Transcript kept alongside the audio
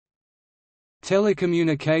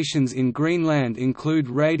Telecommunications in Greenland include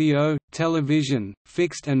radio, television,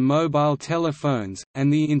 fixed and mobile telephones,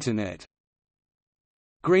 and the Internet.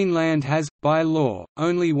 Greenland has, by law,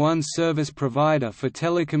 only one service provider for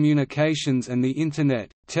telecommunications and the Internet,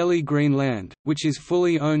 Tele Greenland, which is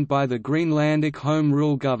fully owned by the Greenlandic Home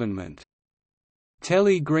Rule government.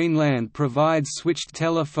 Tele Greenland provides switched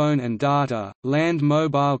telephone and data, land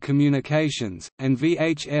mobile communications, and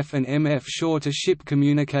VHF and MF shore-to-ship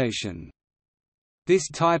communication. This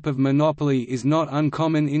type of monopoly is not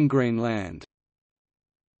uncommon in Greenland.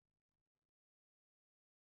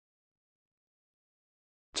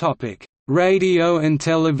 Radio and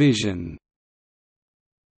television.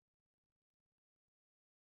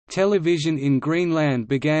 Television in Greenland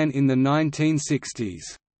began in the 1960s.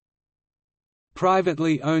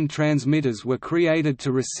 Privately owned transmitters were created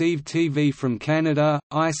to receive TV from Canada,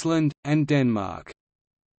 Iceland, and Denmark.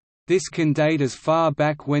 This can date as far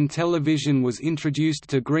back when television was introduced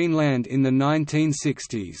to Greenland in the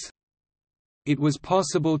 1960s. It was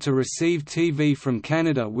possible to receive TV from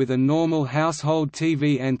Canada with a normal household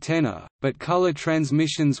TV antenna, but color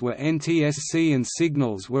transmissions were NTSC and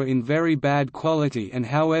signals were in very bad quality, and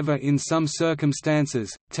however in some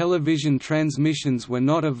circumstances, television transmissions were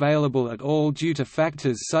not available at all due to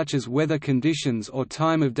factors such as weather conditions or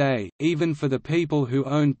time of day, even for the people who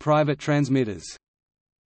owned private transmitters.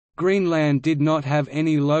 Greenland did not have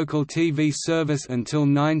any local TV service until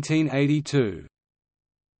 1982.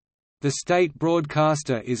 The state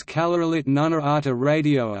broadcaster is Kalerlit Nunaata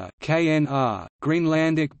Radioa (KNR),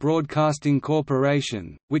 Greenlandic Broadcasting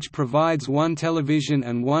Corporation, which provides one television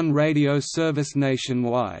and one radio service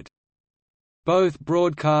nationwide. Both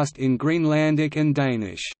broadcast in Greenlandic and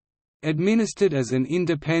Danish. Administered as an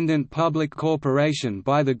independent public corporation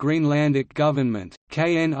by the Greenlandic government,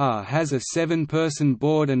 KNR has a 7-person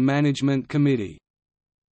board and management committee.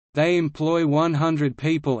 They employ 100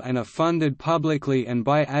 people and are funded publicly and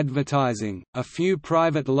by advertising. A few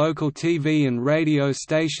private local TV and radio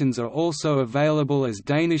stations are also available as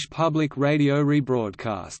Danish public radio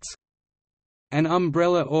rebroadcasts. An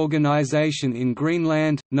umbrella organization in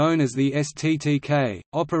Greenland, known as the STTK,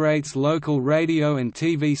 operates local radio and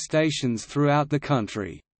TV stations throughout the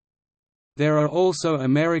country. There are also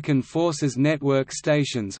American Forces Network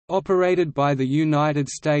stations, operated by the United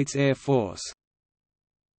States Air Force.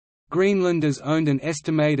 Greenlanders owned an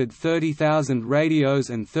estimated 30,000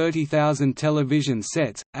 radios and 30,000 television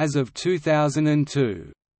sets, as of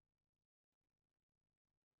 2002.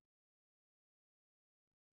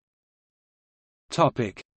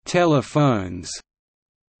 Telephones.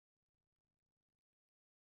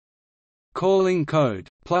 Calling code,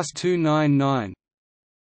 +299.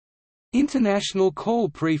 International call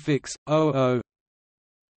prefix, 00.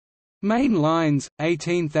 Main lines,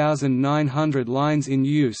 18,900 lines in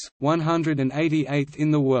use, 188th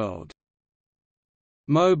in the world.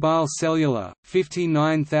 Mobile cellular,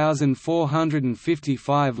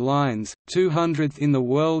 59,455 lines, 200th in the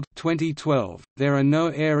world. 2012. There are no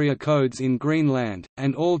area codes in Greenland,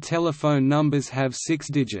 and all telephone numbers have 6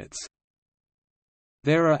 digits.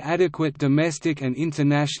 There are adequate domestic and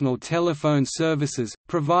international telephone services,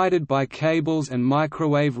 provided by cables and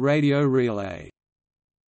microwave radio relay.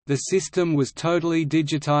 The system was totally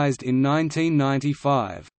digitized in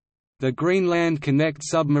 1995. The Greenland Connect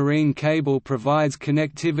submarine cable provides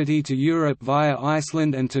connectivity to Europe via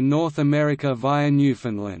Iceland and to North America via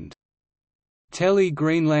Newfoundland. Tele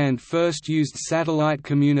Greenland first used satellite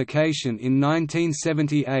communication in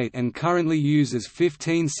 1978 and currently uses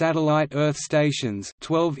 15 satellite Earth stations,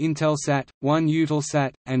 12 Intelsat, 1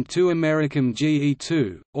 Eutelsat, and 2 Americam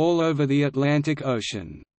GE2, all over the Atlantic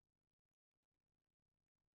Ocean.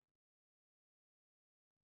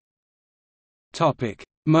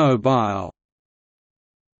 Mobile.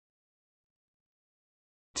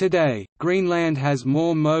 Today, Greenland has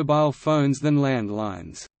more mobile phones than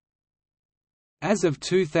landlines. As of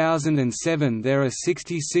 2007 there are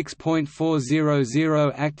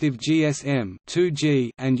 66.400 active GSM 2G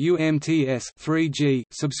and UMTS 3G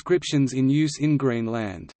subscriptions in use in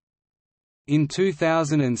Greenland. In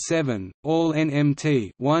 2007, all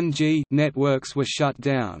NMT 1G networks were shut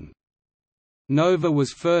down. Nova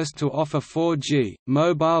was first to offer 4G.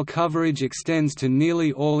 Mobile coverage extends to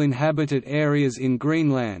nearly all inhabited areas in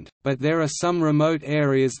Greenland, but there are some remote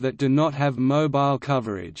areas that do not have mobile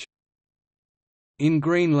coverage. In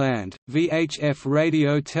Greenland, VHF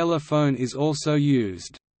radio telephone is also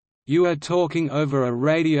used. You are talking over a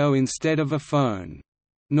radio instead of a phone.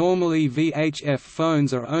 Normally VHF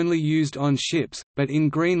phones are only used on ships, but in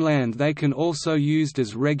Greenland they can also used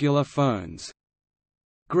as regular phones.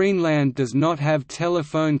 Greenland does not have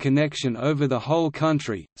telephone connection over the whole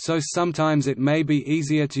country, so sometimes it may be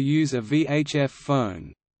easier to use a VHF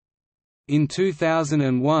phone. In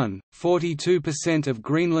 2001, 42% of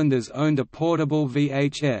Greenlanders owned a portable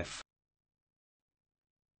VHF.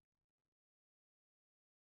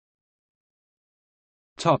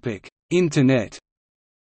 Internet.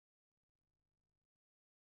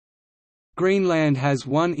 Greenland has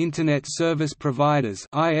one Internet Service Providers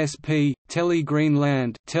 (ISP),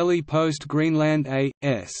 Tele-Greenland, Tele-Post Greenland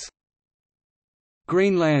A.S.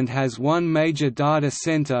 Greenland has one major data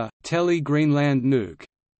center, Tele-Greenland Nuuk.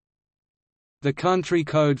 The country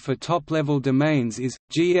code for top-level domains is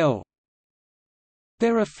GL.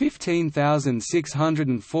 There are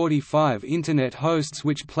 15,645 Internet hosts,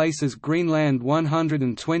 which places Greenland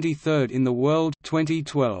 123rd in the world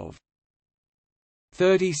 2012.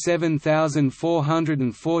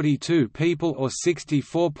 37,442 people, or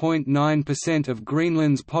 64.9% of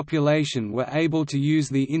Greenland's population, were able to use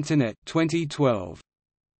the Internet 2012.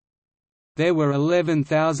 There were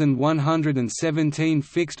 11,117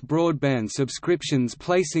 fixed broadband subscriptions,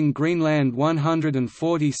 placing Greenland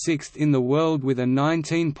 146th in the world with a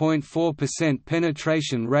 19.4%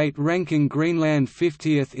 penetration rate, ranking Greenland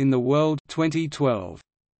 50th in the world 2012.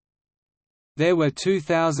 There were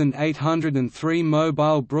 2,803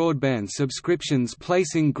 mobile broadband subscriptions,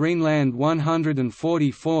 placing Greenland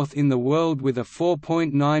 144th in the world with a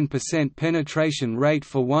 4.9% penetration rate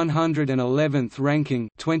for 111th ranking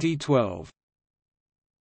 2012.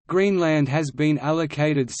 Greenland has been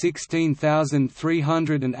allocated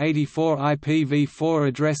 16,384 IPv4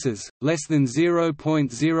 addresses, less than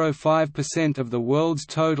 0.05% of the world's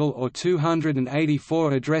total, or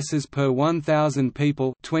 284 addresses per 1,000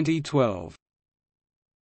 people 2012.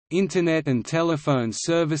 Internet and telephone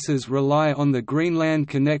services rely on the Greenland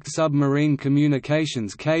Connect submarine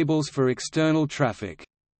communications cables for external traffic.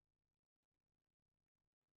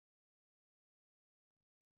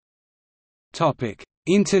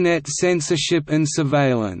 Internet censorship and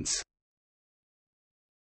surveillance.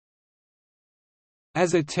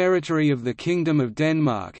 As a territory of the Kingdom of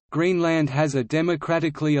Denmark, Greenland has a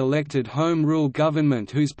democratically elected Home Rule government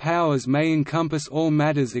whose powers may encompass all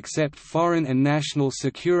matters except foreign and national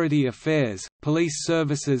security affairs, police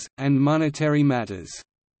services, and monetary matters.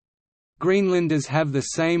 Greenlanders have the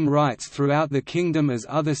same rights throughout the kingdom as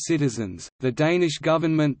other citizens. The Danish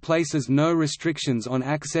government places no restrictions on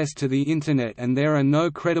access to the Internet, and there are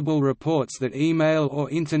no credible reports that email or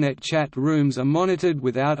Internet chat rooms are monitored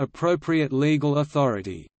without appropriate legal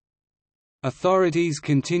authority. Authorities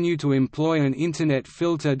continue to employ an Internet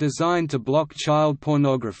filter designed to block child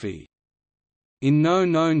pornography. In no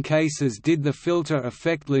known cases did the filter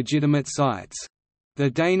affect legitimate sites. The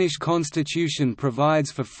Danish constitution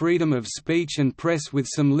provides for freedom of speech and press, with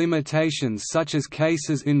some limitations such as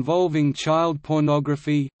cases involving child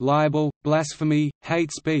pornography, libel, blasphemy,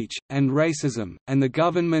 hate speech, and racism, and the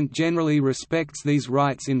government generally respects these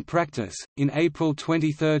rights in practice. In April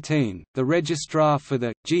 2013, the registrar for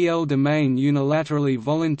the GL domain unilaterally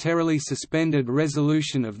voluntarily suspended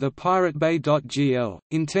resolution of the piratebay.gl,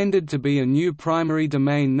 intended to be a new primary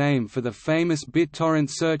domain name for the famous BitTorrent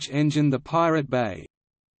search engine the Pirate Bay.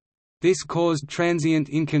 This caused transient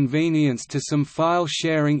inconvenience to some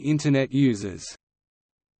file-sharing Internet users.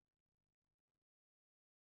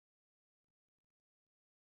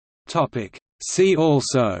 See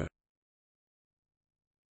also: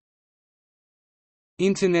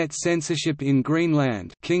 Internet censorship in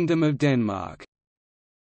Greenland, Kingdom of Denmark.